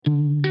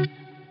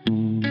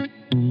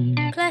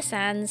Claire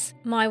Sands'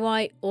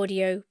 MyWhy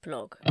audio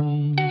blog.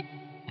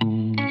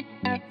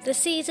 The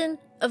season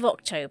of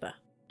October.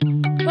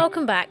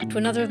 Welcome back to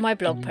another of my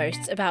blog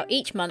posts about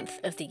each month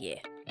of the year.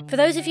 For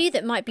those of you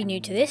that might be new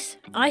to this,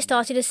 I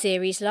started a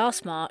series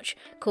last March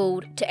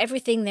called To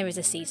Everything There Is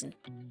a Season,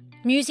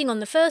 musing on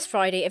the first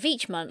Friday of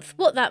each month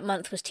what that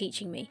month was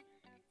teaching me.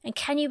 And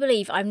can you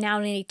believe I'm now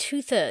nearly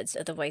 2/3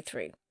 of the way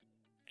through?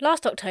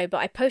 Last October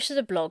I posted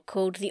a blog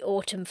called The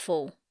Autumn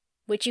Fall,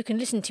 which you can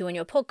listen to on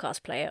your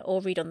podcast player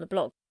or read on the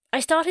blog. I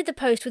started the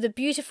post with a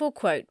beautiful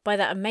quote by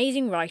that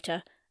amazing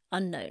writer,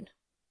 Unknown.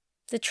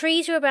 The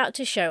trees are about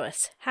to show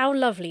us how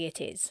lovely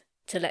it is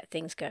to let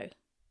things go.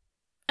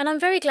 And I'm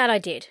very glad I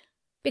did,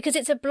 because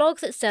it's a blog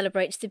that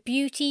celebrates the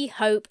beauty,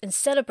 hope and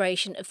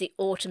celebration of the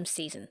autumn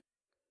season.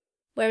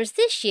 Whereas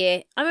this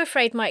year, I'm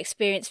afraid my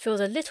experience feels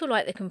a little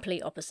like the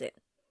complete opposite.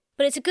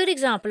 But it's a good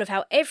example of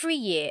how every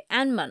year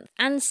and month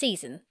and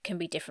season can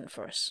be different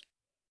for us.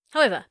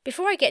 However,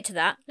 before I get to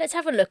that, let's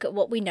have a look at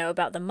what we know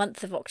about the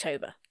month of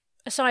October,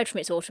 aside from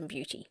its autumn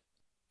beauty.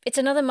 It's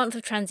another month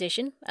of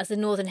transition, as the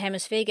Northern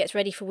Hemisphere gets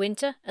ready for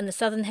winter and the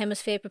Southern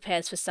Hemisphere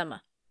prepares for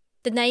summer.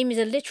 The name is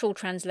a literal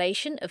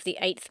translation of the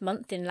 8th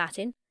month in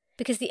Latin,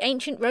 because the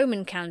ancient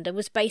Roman calendar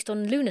was based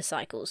on lunar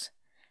cycles,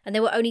 and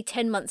there were only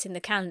 10 months in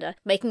the calendar,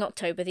 making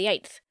October the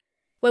 8th.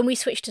 When we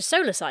switched to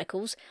solar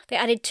cycles, they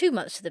added 2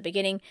 months to the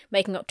beginning,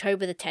 making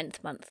October the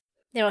 10th month.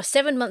 There are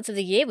 7 months of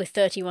the year with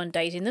 31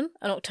 days in them,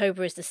 and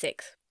October is the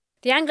 6th.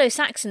 The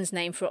Anglo-Saxons'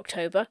 name for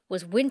October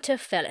was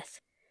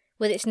Winterfelleth,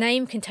 with its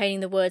name containing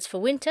the words for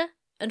winter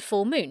and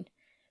full moon,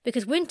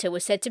 because winter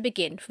was said to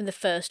begin from the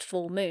first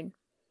full moon.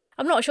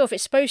 I'm not sure if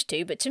it's supposed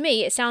to, but to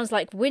me it sounds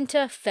like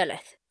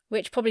Winterfelleth,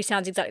 which probably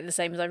sounds exactly the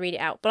same as I read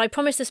it out, but I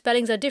promise the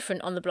spellings are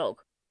different on the blog.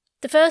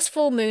 The first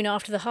full moon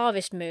after the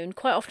harvest moon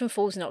quite often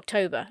falls in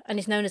October and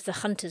is known as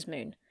the hunter's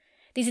moon.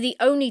 These are the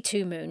only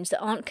 2 moons that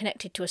aren't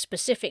connected to a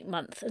specific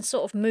month and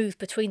sort of move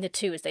between the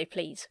two as they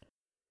please.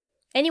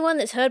 Anyone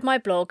that's heard my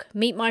blog,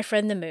 Meet My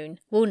Friend the Moon,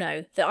 will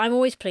know that I'm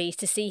always pleased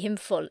to see him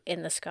full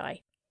in the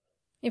sky.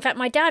 In fact,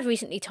 my dad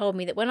recently told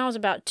me that when I was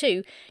about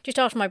 2, just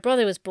after my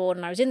brother was born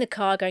and I was in the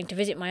car going to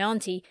visit my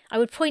auntie, I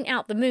would point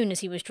out the moon as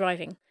he was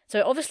driving, so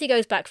it obviously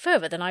goes back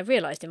further than I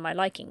realised in my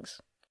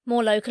likings.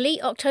 More locally,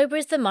 October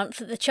is the month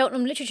that the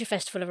Cheltenham Literature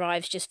Festival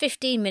arrives just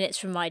 15 minutes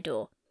from my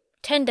door.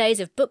 10 days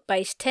of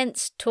book-based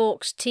tents,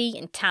 talks, tea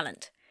and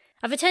talent.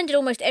 I've attended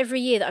almost every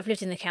year that I've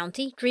lived in the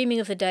county, dreaming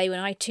of the day when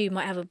I too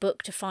might have a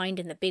book to find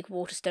in the big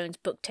Waterstones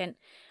book tent,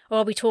 or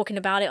I'll be talking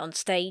about it on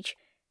stage.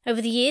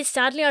 Over the years,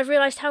 sadly, I've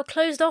realised how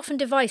closed off and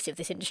divisive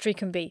this industry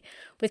can be,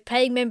 with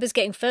paying members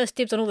getting first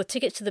dibs on all the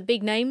tickets to the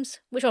big names,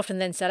 which often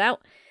then sell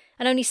out,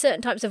 and only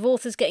certain types of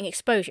authors getting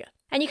exposure.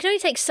 And you can only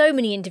take so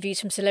many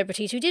interviews from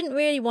celebrities who didn't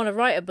really want to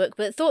write a book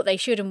but thought they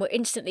should and were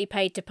instantly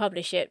paid to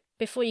publish it,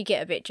 before you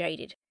get a bit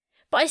jaded.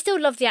 But I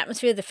still love the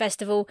atmosphere of the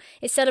festival.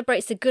 It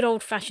celebrates the good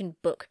old-fashioned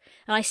book,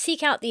 and I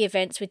seek out the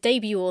events with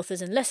debut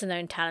authors and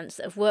lesser-known talents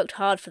that have worked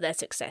hard for their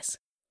success.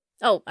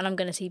 Oh, and I'm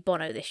going to see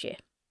Bono this year.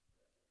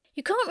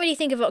 You can't really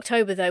think of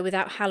October, though,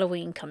 without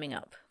Halloween coming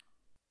up.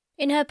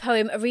 In her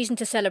poem A Reason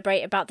to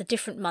Celebrate about the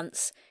different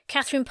months,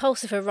 Catherine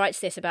Pulsifer writes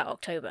this about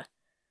October.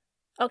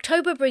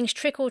 October brings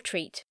trick or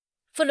treat,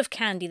 full of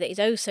candy that is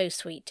oh so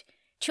sweet.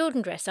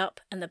 Children dress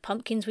up, and the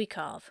pumpkins we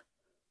carve.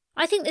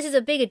 I think this is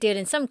a bigger deal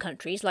in some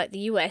countries, like the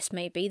US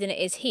maybe, than it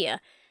is here,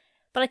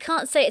 but I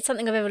can't say it's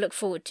something I've ever looked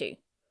forward to.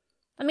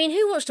 I mean,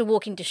 who wants to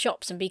walk into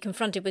shops and be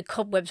confronted with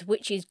cobwebs,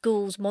 witches,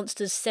 ghouls,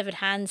 monsters, severed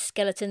hands,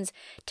 skeletons,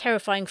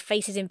 terrifying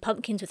faces in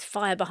pumpkins with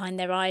fire behind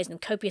their eyes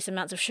and copious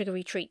amounts of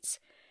sugary treats?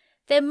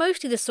 They're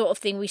mostly the sort of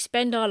thing we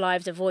spend our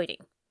lives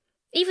avoiding.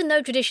 Even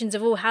though traditions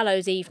of All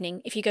Hallows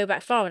Evening, if you go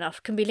back far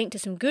enough, can be linked to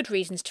some good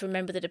reasons to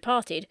remember the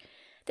departed,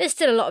 there's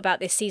still a lot about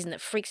this season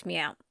that freaks me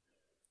out.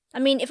 I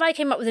mean, if I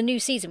came up with a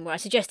new season where I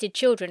suggested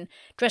children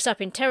dress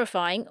up in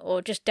terrifying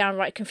or just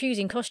downright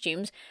confusing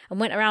costumes and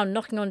went around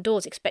knocking on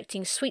doors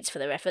expecting sweets for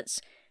their efforts,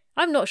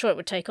 I'm not sure it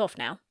would take off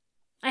now.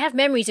 I have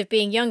memories of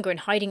being younger and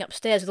hiding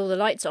upstairs with all the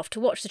lights off to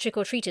watch the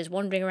trick-or-treaters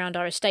wandering around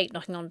our estate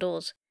knocking on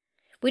doors.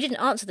 We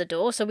didn't answer the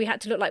door, so we had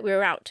to look like we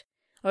were out,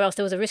 or else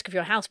there was a risk of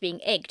your house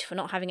being egged for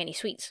not having any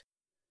sweets.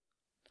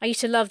 I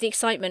used to love the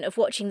excitement of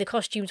watching the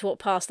costumes walk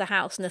past the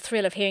house and the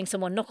thrill of hearing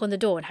someone knock on the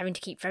door and having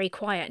to keep very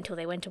quiet until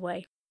they went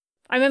away.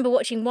 I remember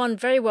watching one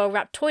very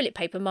well-wrapped toilet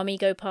paper mummy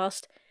go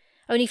past,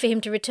 only for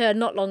him to return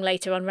not long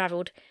later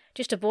unravelled,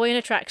 just a boy in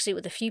a tracksuit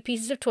with a few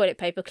pieces of toilet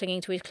paper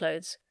clinging to his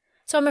clothes.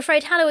 So I'm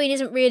afraid Halloween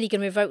isn't really going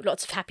to evoke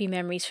lots of happy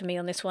memories for me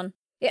on this one.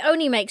 It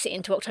only makes it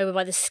into October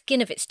by the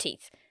skin of its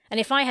teeth, and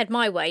if I had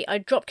my way,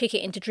 I'd drop-kick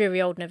it into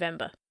dreary old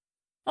November.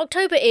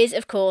 October is,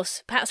 of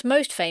course, perhaps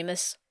most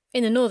famous,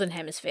 in the Northern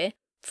Hemisphere,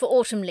 for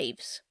autumn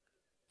leaves.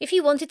 If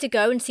you wanted to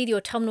go and see the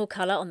autumnal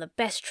colour on the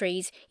best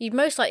trees, you'd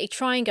most likely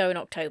try and go in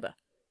October.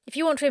 If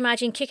you want to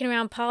imagine kicking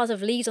around piles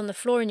of leaves on the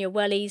floor in your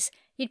wellies,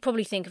 you'd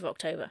probably think of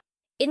October.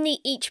 In the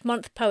Each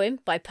Month poem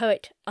by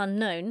poet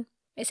Unknown,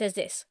 it says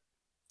this: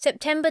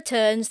 September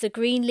turns the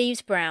green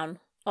leaves brown,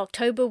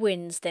 October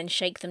winds then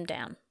shake them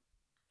down.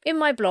 In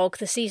my blog,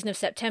 The Season of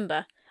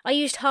September, I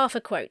used half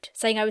a quote,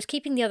 saying I was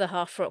keeping the other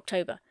half for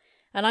October,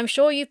 and I'm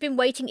sure you've been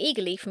waiting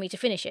eagerly for me to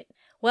finish it.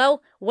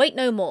 Well, wait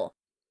no more.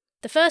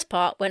 The first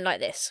part went like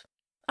this.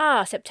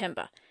 Ah,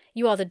 September,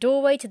 you are the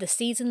doorway to the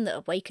season that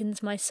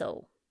awakens my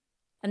soul.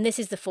 And this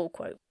is the full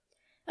quote.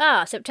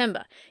 Ah,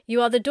 September,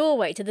 you are the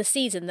doorway to the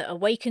season that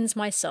awakens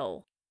my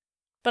soul.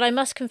 But I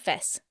must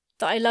confess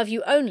that I love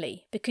you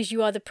only because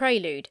you are the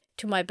prelude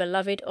to my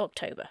beloved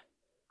October.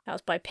 That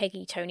was by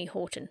Peggy Tony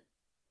Horton.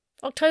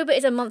 October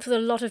is a month with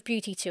a lot of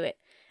beauty to it,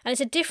 and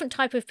it's a different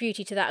type of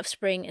beauty to that of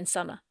spring and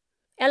summer.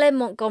 L.M.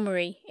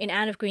 Montgomery, in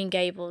Anne of Green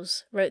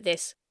Gables, wrote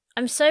this,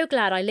 I'm so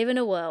glad I live in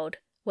a world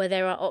where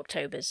there are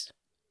Octobers.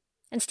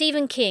 And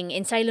Stephen King,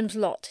 in Salem's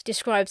Lot,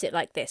 describes it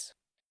like this.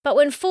 But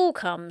when fall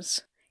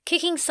comes,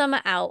 kicking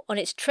summer out on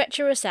its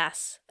treacherous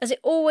ass, as it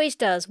always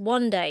does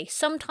one day,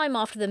 sometime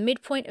after the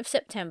midpoint of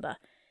September,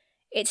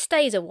 it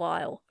stays a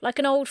while, like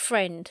an old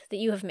friend that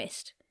you have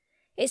missed.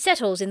 It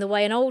settles in the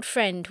way an old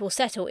friend will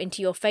settle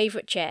into your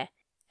favourite chair,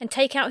 and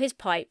take out his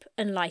pipe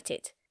and light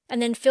it,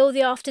 and then fill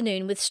the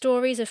afternoon with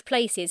stories of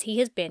places he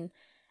has been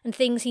and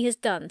things he has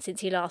done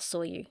since he last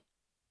saw you.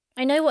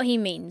 I know what he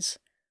means.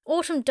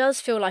 Autumn does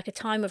feel like a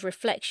time of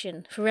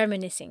reflection, for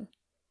reminiscing.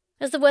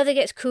 As the weather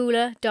gets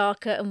cooler,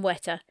 darker and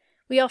wetter,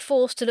 we are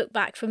forced to look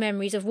back for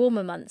memories of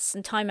warmer months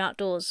and time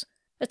outdoors.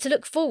 As to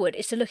look forward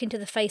is to look into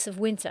the face of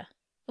winter,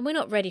 and we're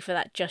not ready for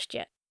that just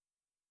yet.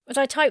 As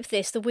I type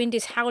this, the wind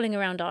is howling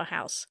around our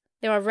house.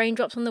 There are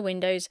raindrops on the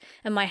windows,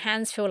 and my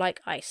hands feel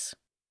like ice.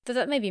 Though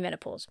that may be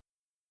menopause.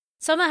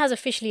 Summer has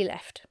officially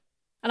left,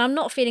 and I'm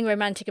not feeling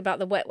romantic about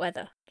the wet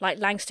weather, like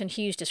Langston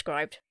Hughes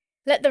described.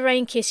 Let the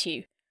rain kiss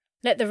you.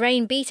 Let the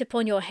rain beat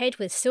upon your head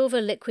with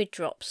silver liquid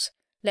drops.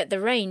 Let the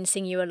rain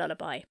sing you a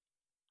lullaby.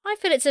 I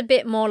feel it's a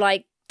bit more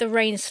like the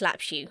rain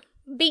slaps you,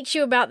 beats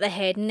you about the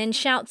head, and then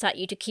shouts at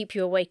you to keep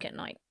you awake at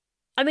night.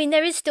 I mean,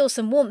 there is still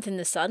some warmth in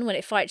the sun when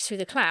it fights through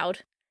the cloud,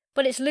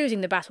 but it's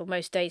losing the battle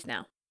most days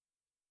now.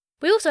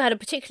 We also had a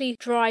particularly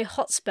dry,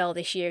 hot spell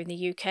this year in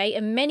the UK,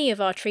 and many of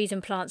our trees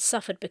and plants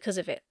suffered because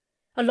of it.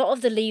 A lot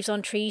of the leaves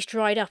on trees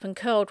dried up and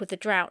curled with the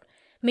drought,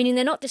 meaning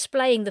they're not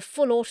displaying the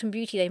full autumn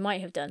beauty they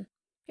might have done.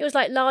 It was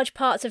like large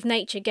parts of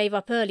nature gave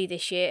up early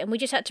this year, and we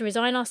just had to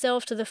resign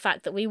ourselves to the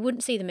fact that we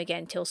wouldn't see them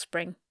again till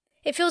spring.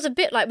 It feels a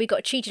bit like we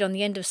got cheated on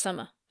the end of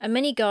summer, and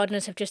many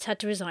gardeners have just had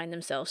to resign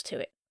themselves to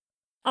it.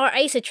 Our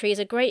Acer tree is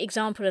a great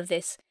example of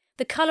this.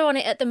 The colour on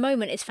it at the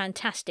moment is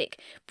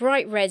fantastic,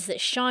 bright reds that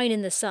shine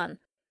in the sun.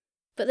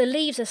 But the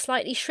leaves are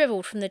slightly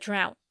shriveled from the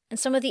drought, and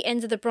some of the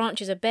ends of the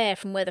branches are bare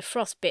from where the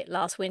frost bit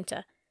last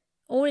winter.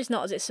 All is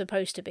not as it's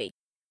supposed to be.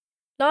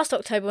 Last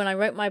October, when I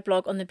wrote my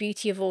blog on the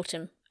beauty of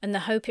autumn, and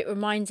the hope it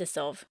reminds us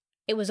of,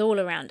 it was all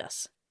around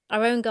us.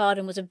 Our own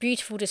garden was a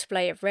beautiful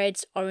display of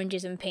reds,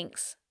 oranges and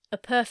pinks, a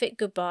perfect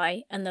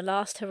goodbye and the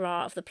last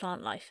hurrah of the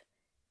plant life.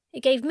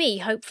 It gave me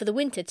hope for the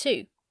winter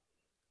too.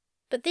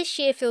 But this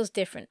year feels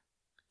different,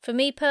 for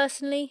me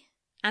personally,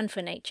 and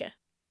for nature.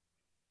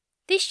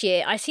 This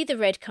year I see the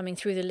red coming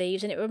through the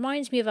leaves and it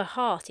reminds me of a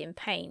heart in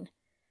pain.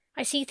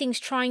 I see things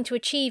trying to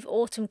achieve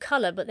autumn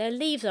colour, but their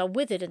leaves are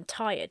withered and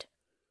tired.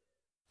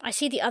 I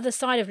see the other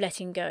side of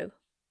letting go,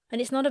 and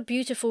it's not a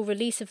beautiful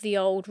release of the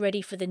old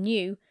ready for the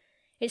new,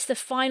 it's the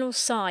final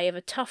sigh of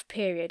a tough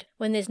period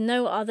when there's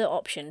no other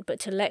option but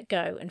to let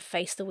go and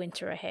face the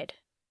winter ahead.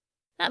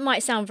 That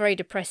might sound very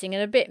depressing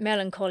and a bit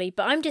melancholy,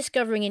 but I'm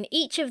discovering in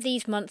each of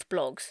these month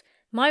blogs,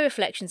 my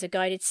reflections are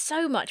guided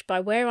so much by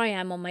where I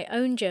am on my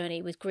own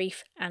journey with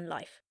grief and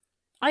life.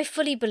 I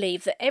fully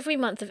believe that every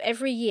month of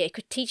every year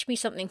could teach me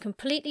something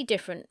completely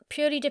different,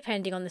 purely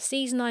depending on the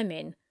season I'm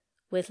in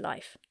with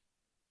life.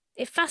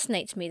 It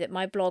fascinates me that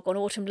my blog on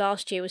autumn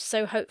last year was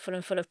so hopeful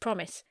and full of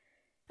promise,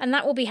 and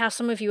that will be how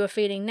some of you are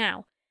feeling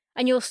now,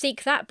 and you'll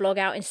seek that blog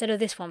out instead of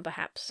this one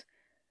perhaps.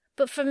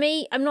 But for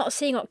me, I'm not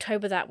seeing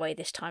October that way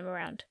this time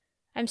around.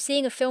 I'm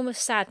seeing a film of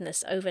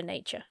sadness over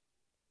nature.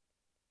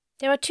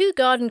 There are two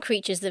garden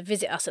creatures that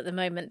visit us at the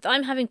moment that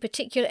I'm having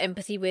particular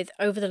empathy with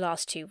over the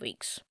last 2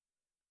 weeks.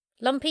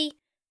 Lumpy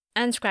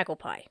and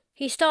Scragglepie.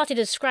 He started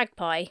as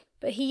Scragpie,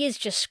 but he is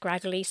just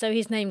scraggly, so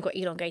his name got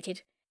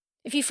elongated.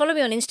 If you follow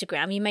me on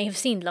Instagram, you may have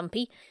seen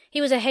Lumpy. He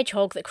was a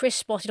hedgehog that Chris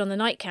spotted on the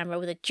night camera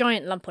with a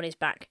giant lump on his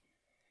back.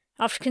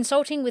 After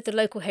consulting with the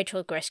local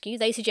hedgehog rescue,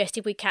 they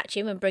suggested we catch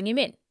him and bring him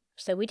in.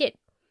 So we did.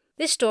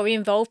 This story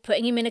involved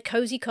putting him in a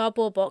cosy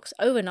cardboard box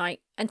overnight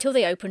until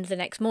they opened the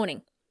next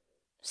morning.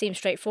 Seems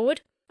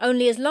straightforward,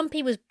 only as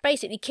Lumpy was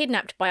basically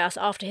kidnapped by us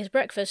after his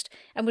breakfast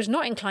and was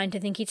not inclined to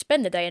think he'd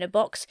spend the day in a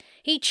box,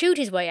 he chewed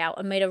his way out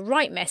and made a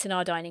right mess in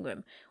our dining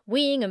room,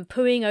 weeing and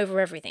pooing over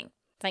everything.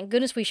 Thank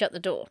goodness we shut the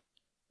door.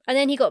 And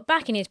then he got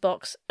back in his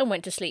box and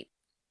went to sleep.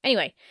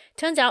 Anyway,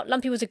 turns out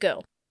Lumpy was a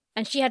girl,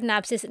 and she had an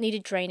abscess that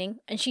needed draining,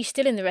 and she's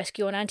still in the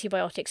rescue on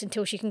antibiotics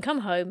until she can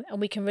come home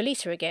and we can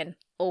release her again,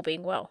 all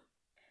being well.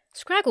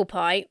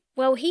 Scragglepie,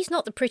 well, he's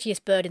not the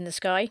prettiest bird in the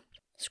sky.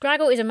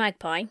 Scraggle is a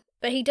magpie,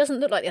 but he doesn't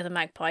look like the other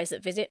magpies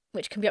that visit,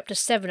 which can be up to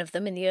 7 of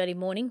them in the early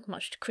morning,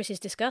 much to Chris's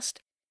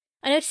disgust.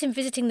 I notice him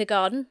visiting the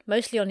garden,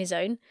 mostly on his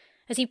own,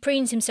 as he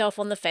preens himself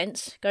on the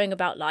fence, going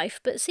about life,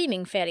 but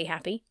seeming fairly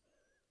happy.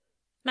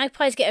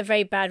 Magpies get a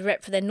very bad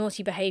rep for their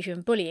naughty behaviour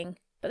and bullying,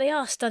 but they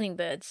are stunning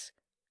birds.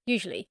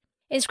 Usually.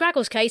 In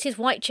Scraggle's case, his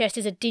white chest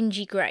is a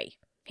dingy grey.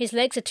 His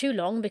legs are too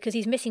long because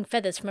he's missing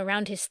feathers from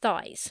around his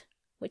thighs,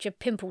 which are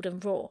pimpled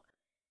and raw.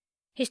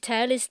 His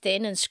tail is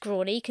thin and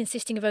scrawny,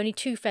 consisting of only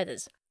 2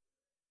 feathers.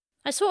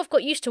 I sort of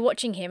got used to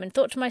watching him and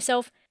thought to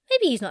myself,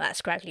 maybe he's not that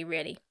scraggly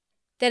really.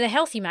 Then a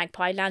healthy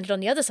magpie landed on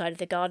the other side of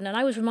the garden and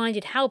I was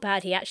reminded how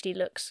bad he actually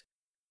looks.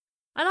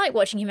 I like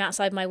watching him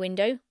outside my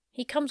window.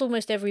 He comes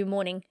almost every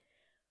morning.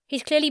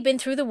 He's clearly been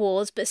through the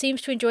wars but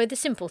seems to enjoy the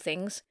simple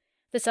things.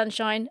 The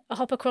sunshine, a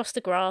hop across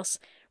the grass,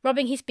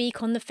 rubbing his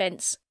beak on the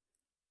fence.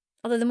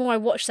 Although the more I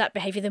watch that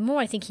behaviour, the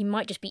more I think he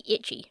might just be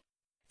itchy.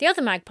 The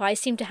other magpies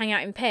seem to hang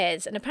out in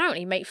pairs and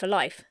apparently mate for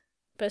life,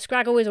 but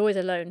Scraggle is always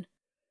alone.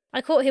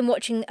 I caught him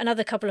watching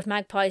another couple of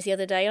magpies the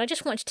other day and I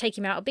just wanted to take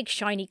him out a big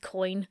shiny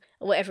coin,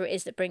 or whatever it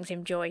is that brings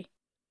him joy.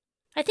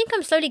 I think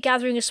I'm slowly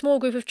gathering a small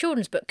group of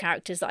children's book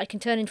characters that I can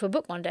turn into a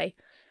book one day.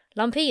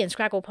 Lumpy and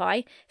Scraggle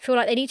Pie feel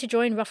like they need to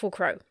join Ruffle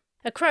Crow.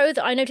 A crow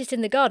that I noticed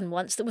in the garden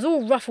once that was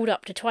all ruffled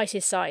up to twice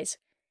his size,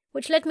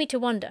 which led me to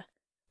wonder,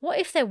 what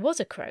if there was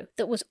a crow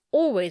that was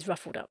always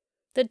ruffled up,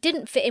 that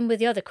didn't fit in with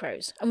the other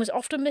crows and was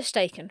often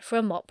mistaken for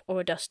a mop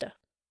or a duster?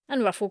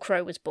 And Ruffle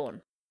Crow was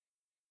born.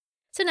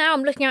 So now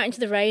I'm looking out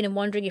into the rain and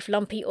wondering if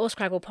Lumpy or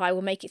Scraggle Pie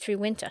will make it through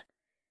winter.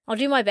 I'll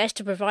do my best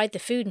to provide the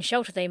food and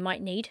shelter they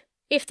might need,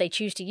 if they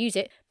choose to use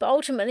it, but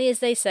ultimately, as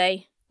they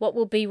say, what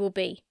will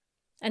be,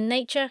 and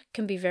nature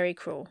can be very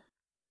cruel.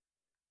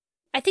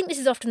 I think this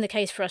is often the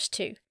case for us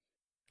too.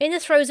 In the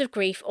throes of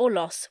grief or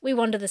loss, we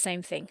wonder the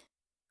same thing.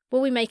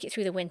 Will we make it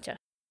through the winter?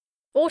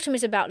 Autumn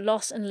is about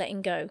loss and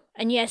letting go,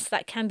 and yes,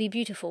 that can be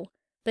beautiful,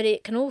 but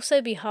it can also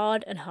be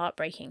hard and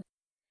heartbreaking.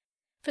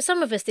 For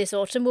some of us this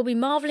autumn, we'll be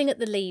marvelling at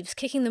the leaves,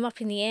 kicking them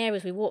up in the air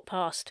as we walk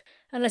past,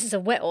 unless it's a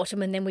wet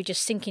autumn and then we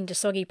just sink into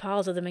soggy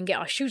piles of them and get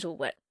our shoes all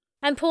wet,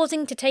 and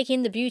pausing to take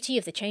in the beauty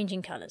of the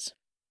changing colours.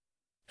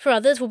 For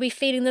others, we'll be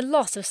feeling the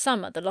loss of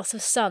summer, the loss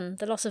of sun,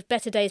 the loss of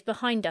better days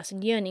behind us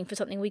and yearning for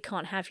something we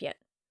can't have yet.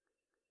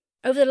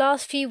 Over the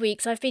last few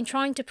weeks, I've been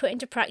trying to put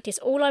into practice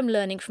all I'm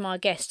learning from our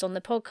guests on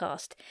the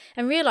podcast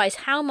and realise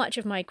how much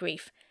of my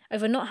grief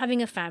over not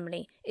having a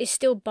family is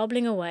still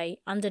bubbling away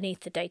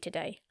underneath the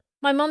day-to-day.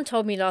 My mum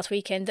told me last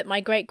weekend that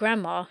my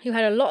great-grandma, who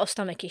had a lot of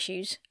stomach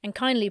issues and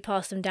kindly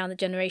passed them down the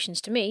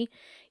generations to me,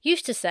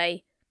 used to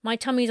say, "My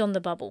tummy's on the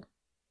bubble."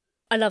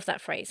 I love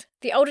that phrase.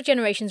 The older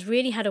generations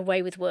really had a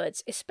way with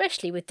words,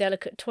 especially with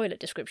delicate toilet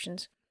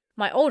descriptions.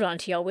 My old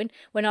Auntie Olwyn,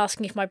 when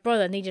asking if my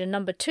brother needed a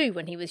number 2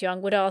 when he was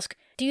young, would ask,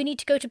 "Do you need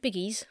to go to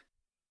Biggie's?"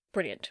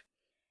 Brilliant.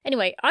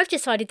 Anyway, I've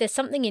decided there's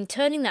something in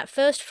turning that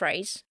first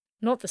phrase,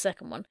 not the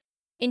second one,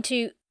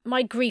 into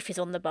 "my grief is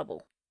on the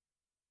bubble."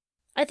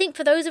 I think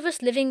for those of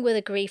us living with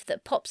a grief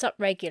that pops up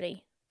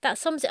regularly, that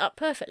sums it up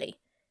perfectly.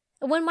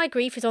 And when my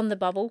grief is on the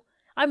bubble,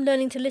 I'm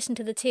learning to listen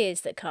to the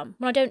tears that come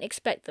when I don't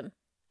expect them,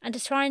 and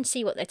to try and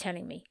see what they're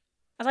telling me.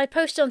 As I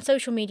posted on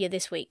social media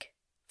this week,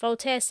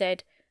 Voltaire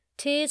said,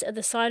 "Tears are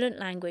the silent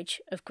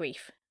language of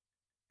grief."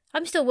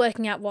 I'm still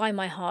working out why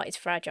my heart is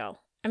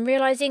fragile, and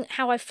realising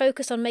how I've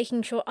focused on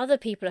making sure other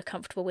people are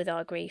comfortable with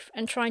our grief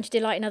and trying to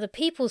delight in other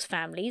people's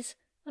families,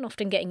 and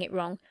often getting it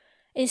wrong,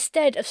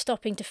 instead of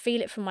stopping to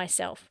feel it for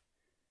myself.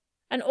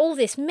 And all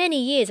this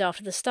many years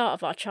after the start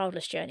of our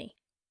childless journey.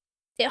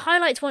 It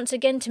highlights once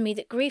again to me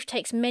that grief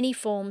takes many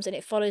forms and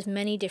it follows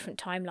many different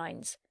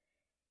timelines.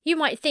 You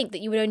might think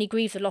that you would only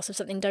grieve the loss of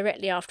something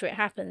directly after it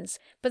happens,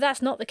 but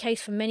that's not the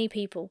case for many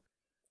people.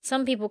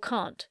 Some people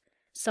can't.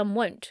 Some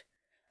won't.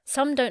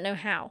 Some don't know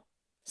how.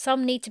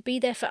 Some need to be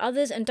there for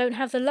others and don't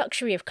have the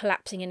luxury of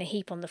collapsing in a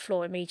heap on the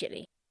floor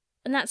immediately.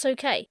 And that's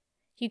okay.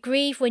 You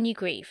grieve when you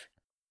grieve.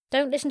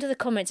 Don't listen to the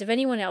comments of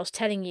anyone else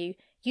telling you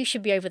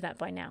should be over that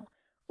by now.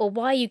 Or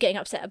why are you getting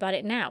upset about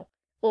it now?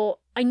 Or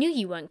I knew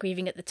you weren't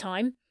grieving at the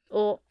time.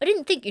 Or I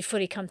didn't think you'd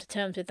fully come to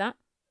terms with that.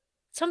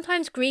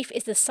 Sometimes grief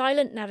is the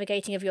silent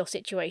navigating of your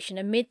situation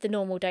amid the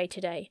normal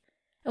day-to-day.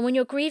 And when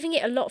you're grieving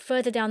it a lot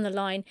further down the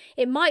line,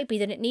 it might be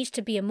that it needs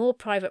to be a more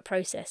private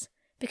process,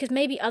 because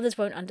maybe others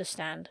won't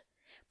understand.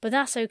 But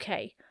that's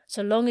okay,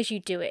 so long as you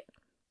do it.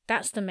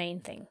 That's the main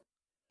thing.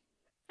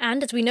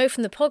 And as we know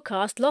from the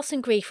podcast, loss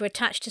and grief are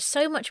attached to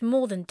so much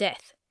more than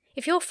death.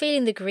 If you're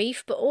feeling the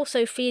grief, but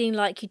also feeling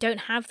like you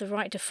don't have the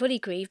right to fully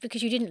grieve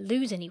because you didn't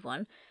lose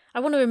anyone, I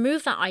want to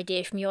remove that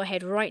idea from your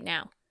head right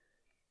now.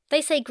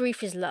 They say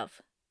grief is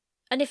love.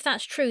 And if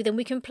that's true, then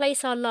we can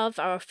place our love,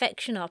 our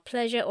affection, our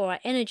pleasure, or our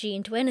energy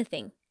into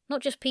anything,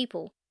 not just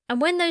people.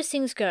 And when those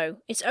things go,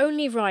 it's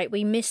only right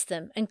we miss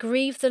them and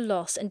grieve the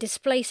loss and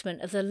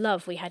displacement of the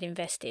love we had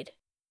invested.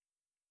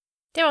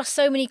 There are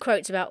so many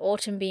quotes about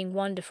autumn being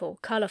wonderful,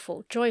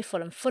 colourful,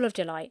 joyful, and full of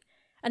delight,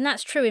 and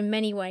that's true in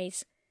many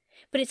ways.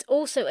 But it's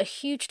also a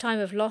huge time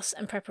of loss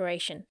and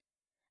preparation.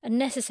 A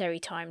necessary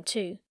time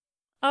too.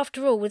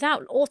 After all,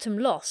 without autumn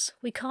loss,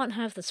 we can't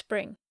have the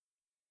spring.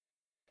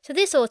 So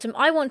this autumn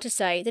I want to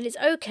say that it's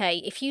okay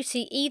if you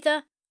see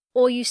either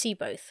or you see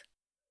both.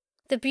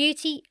 The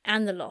beauty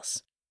and the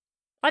loss.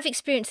 I've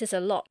experienced this a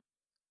lot.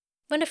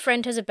 When a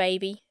friend has a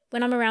baby,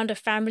 when I'm around a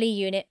family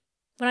unit,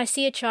 when I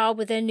see a child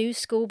with their new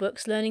school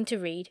books learning to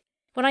read,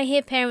 when I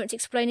hear parents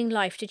explaining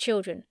life to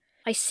children,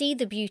 I see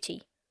the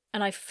beauty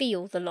and I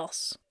feel the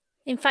loss.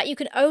 In fact, you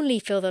can only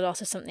feel the loss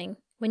of something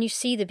when you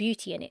see the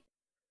beauty in it.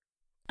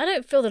 I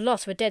don't feel the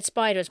loss of a dead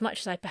spider as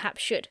much as I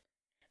perhaps should,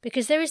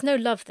 because there is no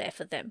love there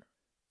for them.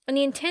 And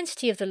the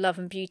intensity of the love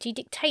and beauty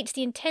dictates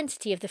the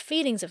intensity of the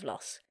feelings of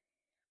loss.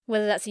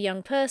 Whether that's a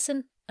young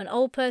person, an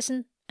old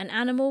person, an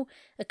animal,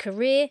 a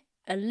career,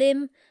 a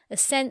limb, a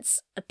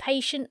sense, a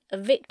patient, a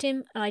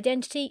victim, an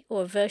identity,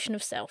 or a version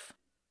of self.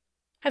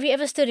 Have you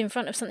ever stood in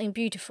front of something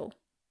beautiful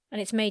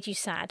and it's made you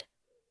sad?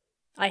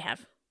 I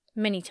have,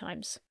 many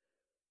times.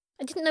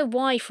 I didn't know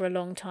why for a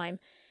long time,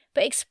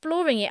 but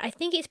exploring it, I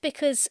think it's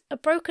because a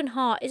broken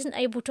heart isn't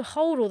able to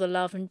hold all the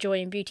love and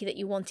joy and beauty that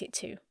you want it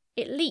to.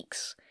 It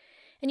leaks,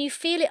 and you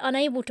feel it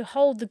unable to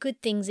hold the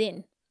good things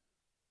in.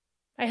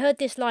 I heard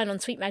this line on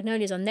Sweet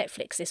Magnolias on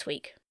Netflix this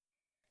week.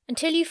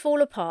 Until you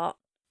fall apart,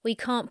 we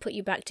can't put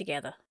you back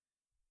together.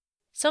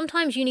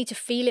 Sometimes you need to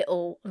feel it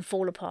all and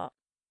fall apart,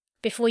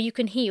 before you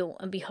can heal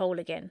and be whole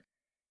again.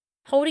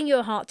 Holding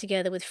your heart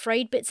together with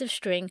frayed bits of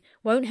string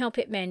won't help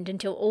it mend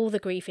until all the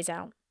grief is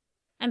out.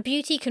 And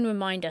beauty can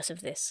remind us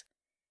of this.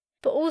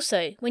 But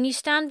also, when you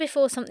stand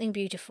before something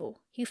beautiful,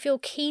 you feel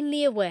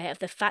keenly aware of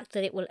the fact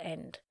that it will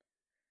end.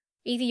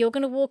 Either you're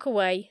going to walk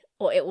away,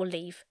 or it will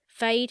leave,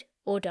 fade,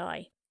 or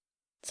die.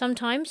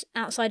 Sometimes,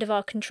 outside of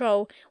our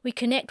control, we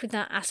connect with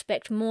that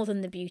aspect more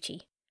than the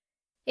beauty.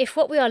 If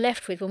what we are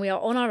left with when we are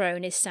on our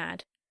own is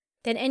sad,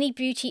 then any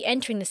beauty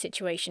entering the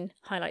situation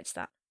highlights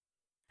that.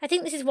 I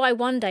think this is why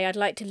one day I'd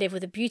like to live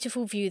with a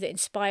beautiful view that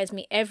inspires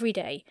me every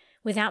day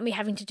without me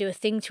having to do a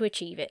thing to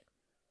achieve it.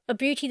 A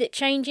beauty that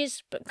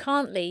changes but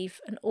can't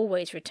leave and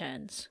always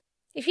returns.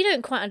 If you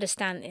don't quite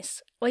understand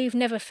this, or you've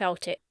never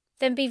felt it,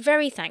 then be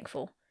very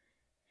thankful.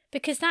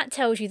 Because that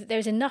tells you that there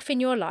is enough in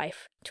your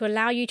life to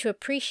allow you to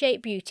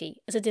appreciate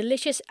beauty as a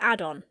delicious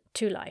add-on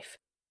to life.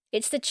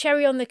 It's the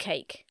cherry on the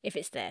cake, if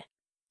it's there.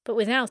 But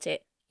without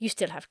it, you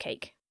still have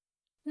cake.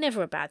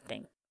 Never a bad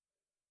thing.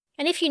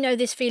 And if you know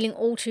this feeling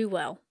all too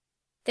well,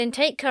 then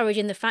take courage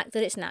in the fact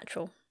that it's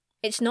natural.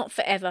 It's not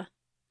forever,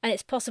 and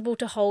it's possible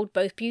to hold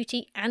both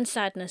beauty and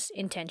sadness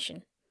in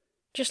tension,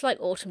 just like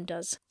autumn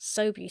does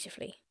so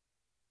beautifully.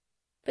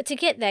 But to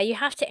get there, you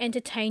have to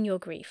entertain your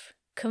grief,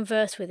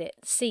 converse with it,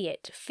 see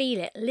it, feel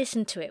it,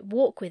 listen to it,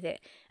 walk with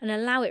it, and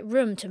allow it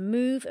room to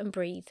move and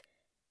breathe.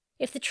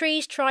 If the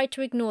trees tried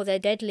to ignore their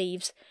dead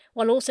leaves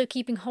while also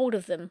keeping hold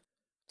of them,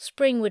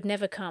 spring would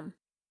never come.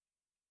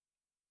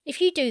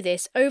 If you do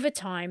this, over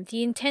time,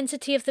 the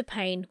intensity of the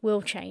pain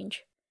will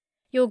change.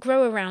 You'll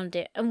grow around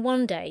it, and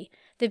one day,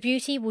 the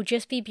beauty will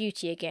just be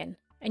beauty again,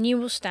 and you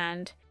will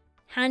stand,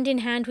 hand in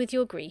hand with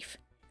your grief,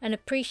 and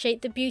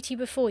appreciate the beauty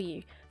before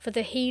you for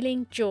the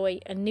healing, joy,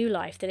 and new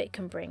life that it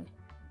can bring,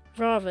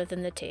 rather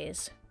than the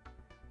tears.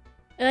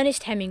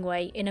 Ernest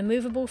Hemingway, in A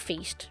Movable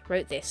Feast,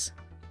 wrote this: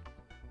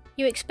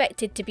 "You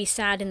expected to be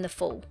sad in the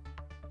fall.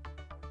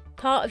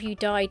 Part of you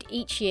died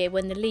each year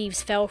when the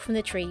leaves fell from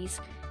the trees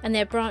and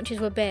their branches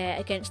were bare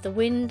against the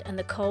wind and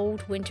the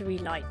cold, wintry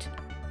light.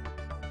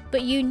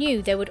 But you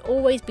knew there would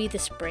always be the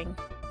spring,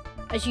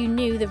 as you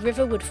knew the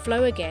river would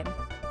flow again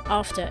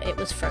after it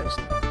was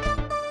frozen."